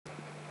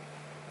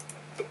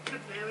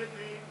Bear with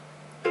me.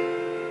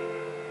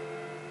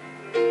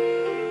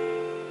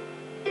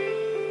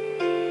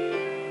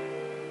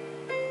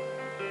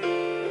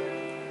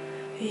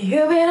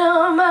 You've been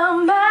on my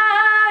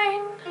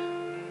mind.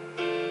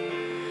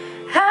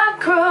 I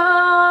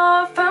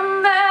grow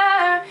from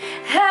there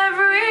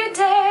every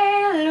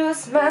day,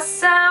 lose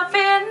myself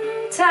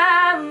in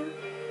time.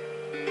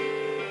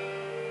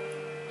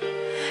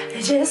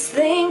 Just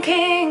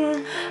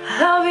thinking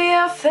of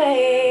your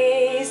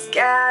face,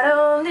 God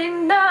only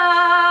knows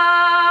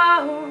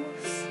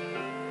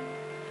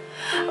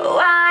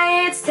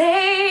why it's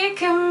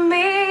taken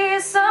me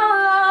so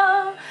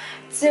long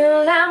to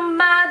let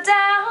my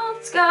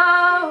doubts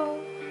go.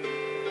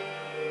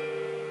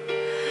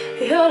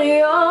 You're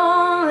the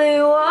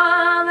only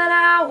one that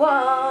I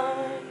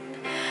want.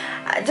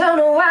 I don't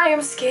know why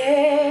I'm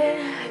scared,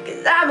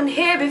 'cause I've been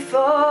here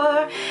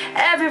before.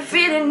 Every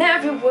feeling,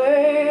 every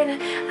word,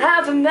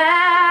 I've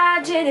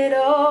imagined it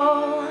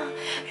all.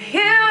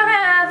 You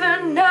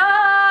never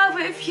know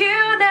if you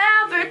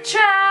never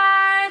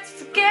tried to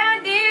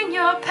forget in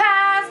your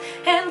past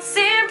and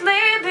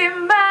simply be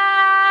mine.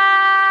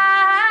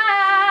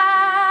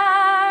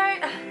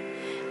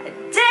 I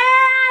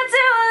dare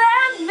to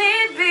let me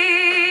be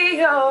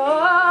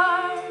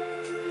yours.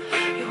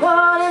 You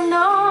wanna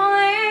know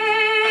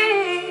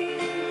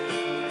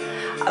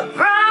I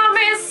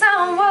promise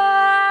I'm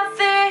worth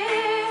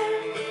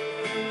it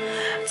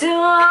to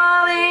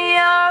all in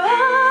your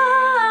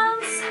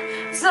arms.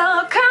 So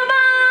come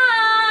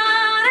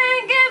on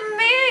and give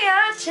me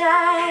a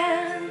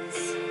chance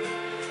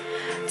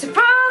to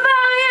prove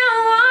I am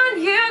one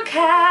you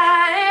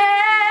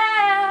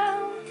can.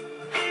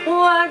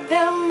 Work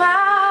them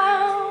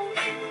out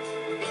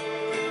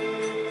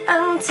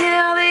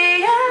until the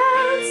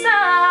end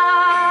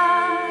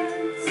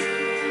starts.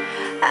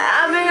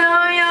 I'll be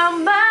on your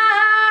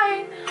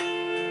mind.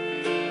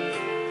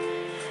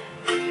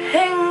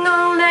 Hang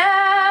on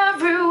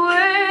every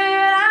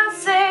word I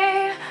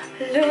say.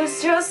 Lose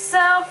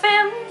yourself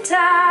in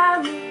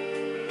time.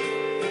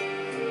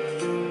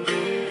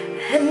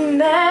 And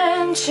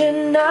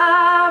mention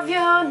of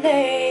your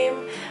name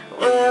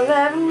will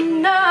let me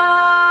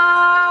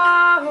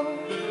know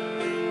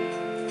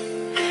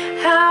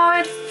how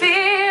it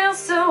feels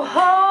to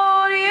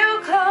hold you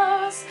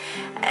close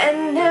and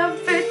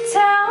never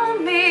tell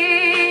me.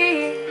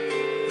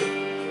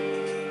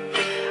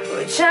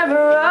 Whichever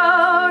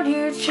road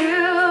you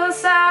choose,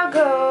 I'll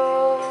go.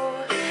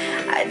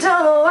 I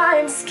don't know why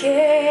I'm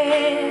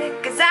scared,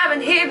 'cause I've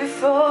been here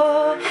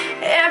before.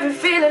 Every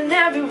feeling,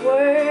 every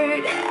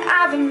word,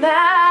 I've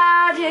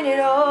imagined it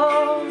all.